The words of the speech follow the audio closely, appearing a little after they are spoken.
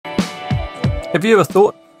Have you ever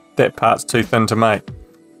thought that part's too thin to make?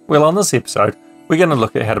 Well, on this episode, we're going to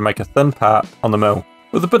look at how to make a thin part on the mill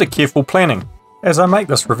with a bit of careful planning as I make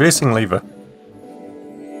this reversing lever.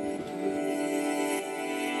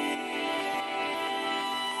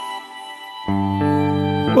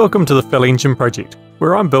 Welcome to the Fill Engine project,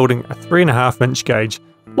 where I'm building a 3.5 inch gauge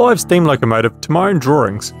live steam locomotive to my own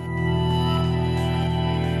drawings.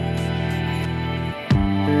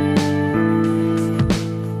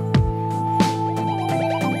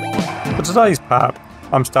 For today's part,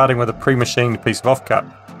 I'm starting with a pre-machined piece of offcut.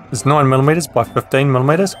 It's 9mm by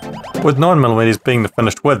 15mm, with 9mm being the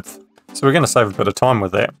finished width, so we're going to save a bit of time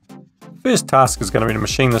with that. First task is going to be to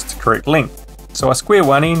machine this to correct length, so I square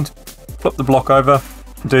one end, flip the block over,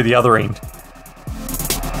 and do the other end.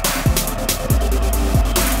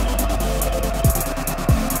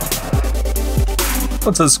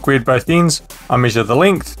 Once I've squared both ends, I measure the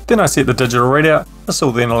length, then I set the digital readout. This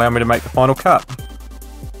will then allow me to make the final cut.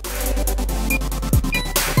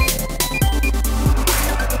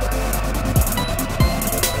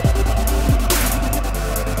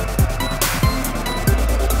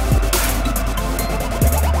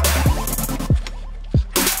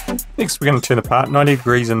 Next we're going to turn the part 90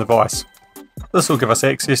 degrees in the vise. This will give us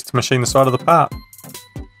access to machine the side of the part.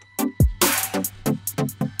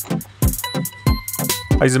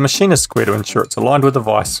 I use a machinist square to ensure it's aligned with the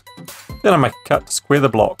vise. Then I make a cut to square the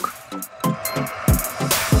block.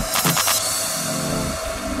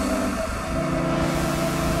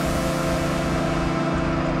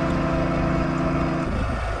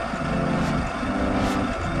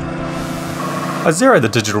 I zero the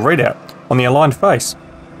digital readout on the aligned face.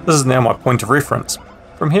 This is now my point of reference.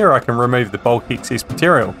 From here I can remove the bulk excess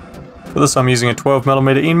material. For this I'm using a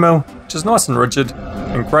 12mm end mill, which is nice and rigid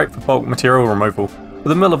and great for bulk material removal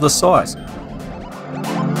with a mill of this size.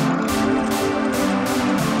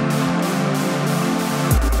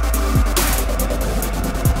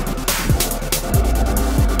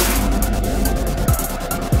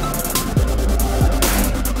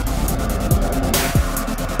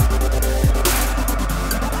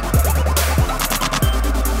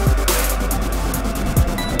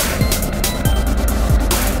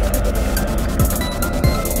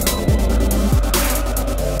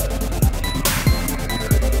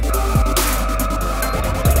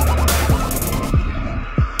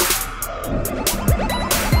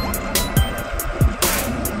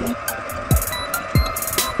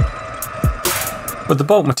 With the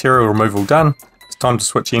bulk material removal done, it's time to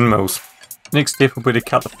switch end mills. Next step will be to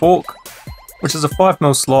cut the fork, which is a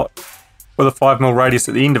 5mm slot with a 5mm radius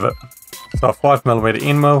at the end of it. So a 5mm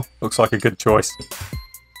end mill looks like a good choice.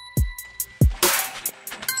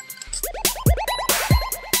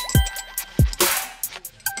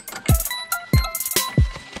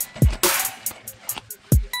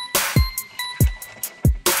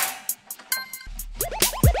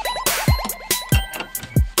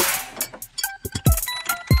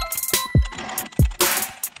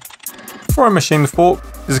 Before I machine the fork,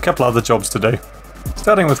 there's a couple other jobs to do,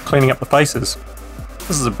 starting with cleaning up the faces.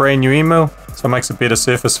 This is a brand new end mill, so it makes a better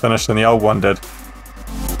surface finish than the old one did.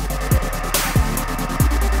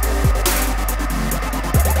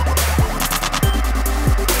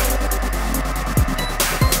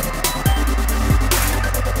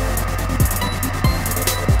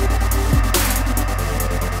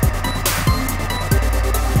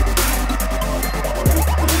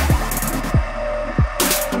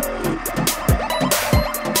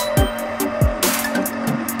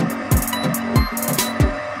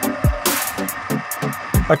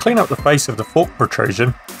 I clean up the face of the fork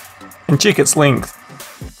protrusion and check its length.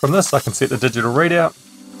 From this I can set the digital readout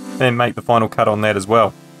and make the final cut on that as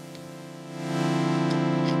well.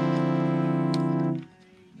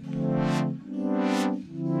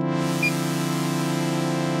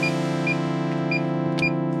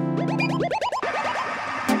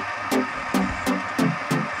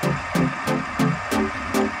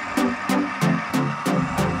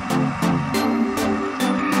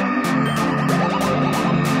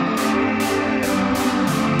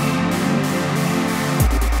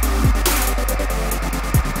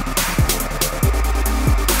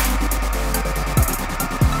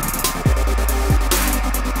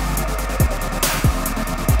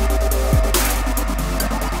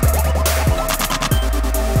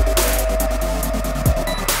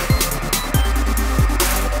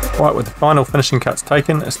 Right, with the final finishing cuts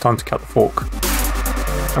taken, it's time to cut the fork.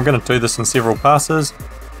 I'm going to do this in several passes,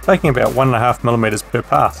 taking about 1.5mm per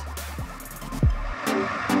pass.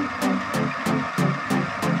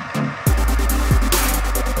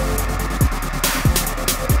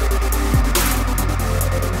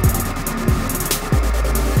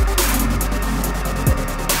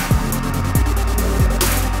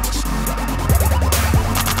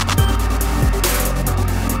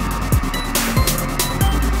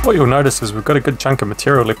 What you'll notice is we've got a good chunk of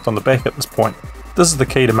material left on the back at this point. This is the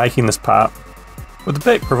key to making this part, with the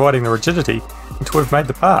back providing the rigidity until we've made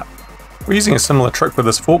the part. We're using a similar trick with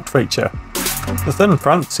this forked feature. The thin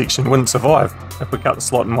front section wouldn't survive if we cut the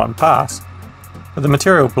slot in one pass, but the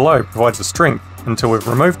material below provides the strength until we've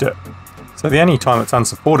removed it, so the only time it's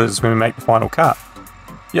unsupported is when we make the final cut.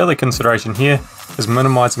 The other consideration here is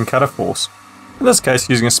minimising cutter force, in this case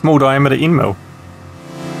using a small diameter end mill.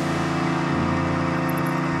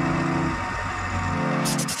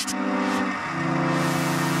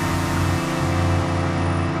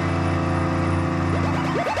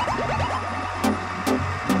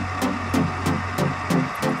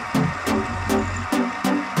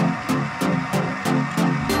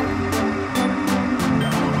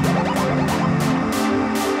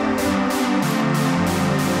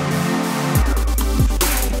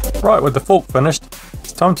 Right, with the fork finished,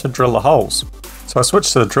 it's time to drill the holes. So I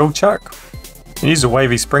switch to the drill chuck and use a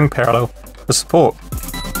wavy spring parallel for support.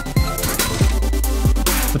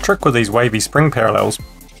 The trick with these wavy spring parallels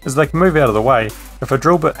is they can move out of the way if a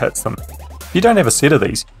drill bit hits them. If you don't have a set of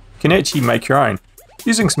these, you can actually make your own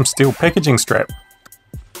using some steel packaging strap.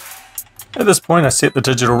 At this point I set the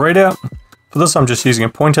digital readout. For this I'm just using a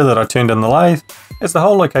pointer that I turned in the lathe, as the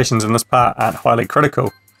hole locations in this part aren't highly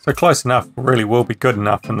critical. So close enough really will be good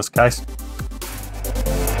enough in this case.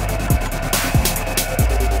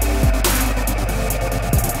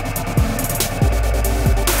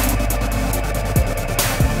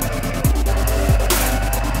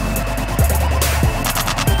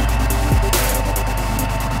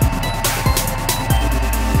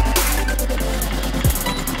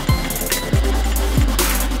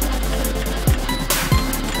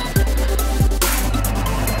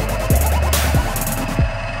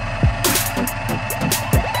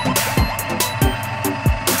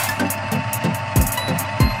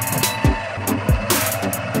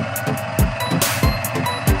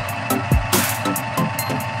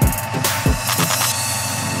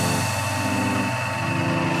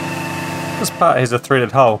 This part has a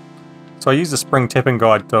threaded hole, so I use the spring tapping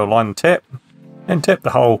guide to align the tap, and tap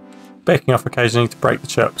the hole, backing off occasionally to break the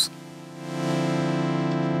chips.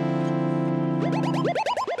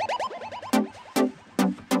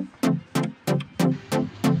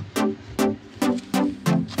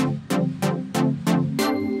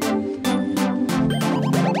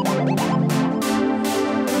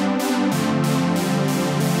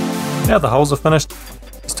 Now the holes are finished,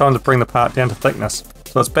 it's time to bring the part down to thickness.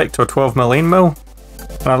 So it's back to a 12mm end mill,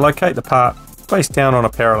 and I locate the part face down on a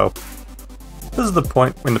parallel. This is the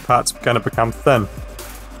point when the part's going to become thin.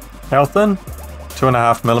 How thin?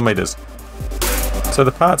 2.5mm. So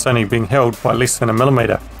the part's only being held by less than a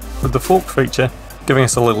millimetre, with the fork feature giving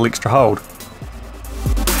us a little extra hold.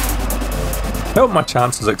 To help my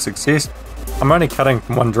chances of success, I'm only cutting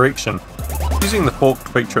from one direction, using the forked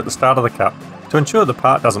feature at the start of the cut to ensure the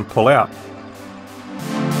part doesn't pull out.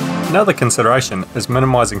 Another consideration is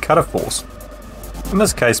minimising cutter force, in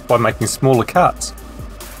this case by making smaller cuts.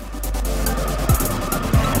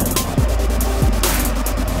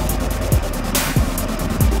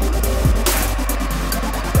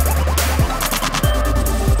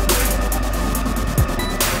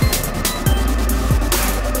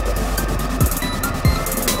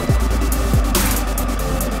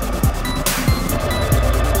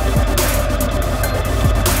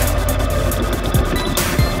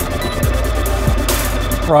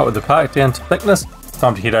 Right, with the part down to thickness, it's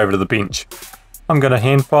time to head over to the bench. I'm going to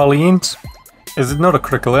hand file the ends. As it's not a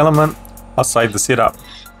critical element, I'll save the setup.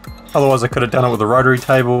 Otherwise I could have done it with a rotary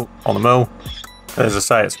table on the mill. But as I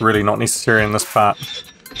say, it's really not necessary in this part.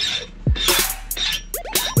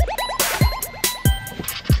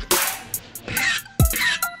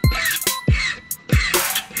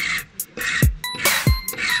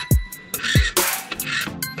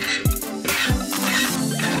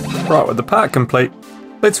 Right, with the part complete,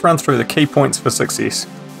 let's run through the key points for success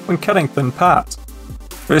when cutting thin parts.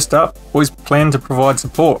 First up, always plan to provide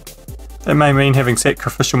support. That may mean having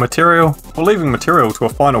sacrificial material or leaving material to a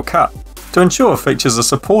final cut to ensure features are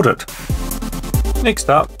supported.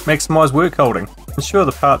 Next up, maximise work holding. Ensure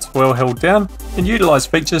the part's well held down and utilise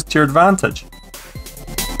features to your advantage.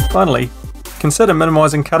 Finally, consider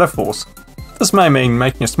minimising cutter force. This may mean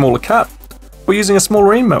making a smaller cut or using a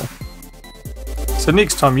smaller end mill. So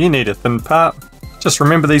next time you need a thin part, just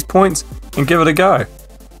remember these points and give it a go.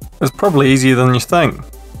 It's probably easier than you think.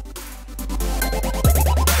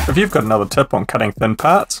 If you've got another tip on cutting thin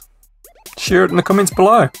parts, share it in the comments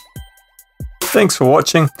below. Thanks for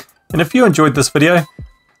watching, and if you enjoyed this video,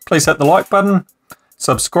 please hit the like button,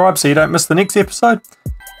 subscribe so you don't miss the next episode,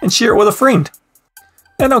 and share it with a friend.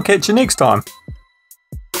 And I'll catch you next time.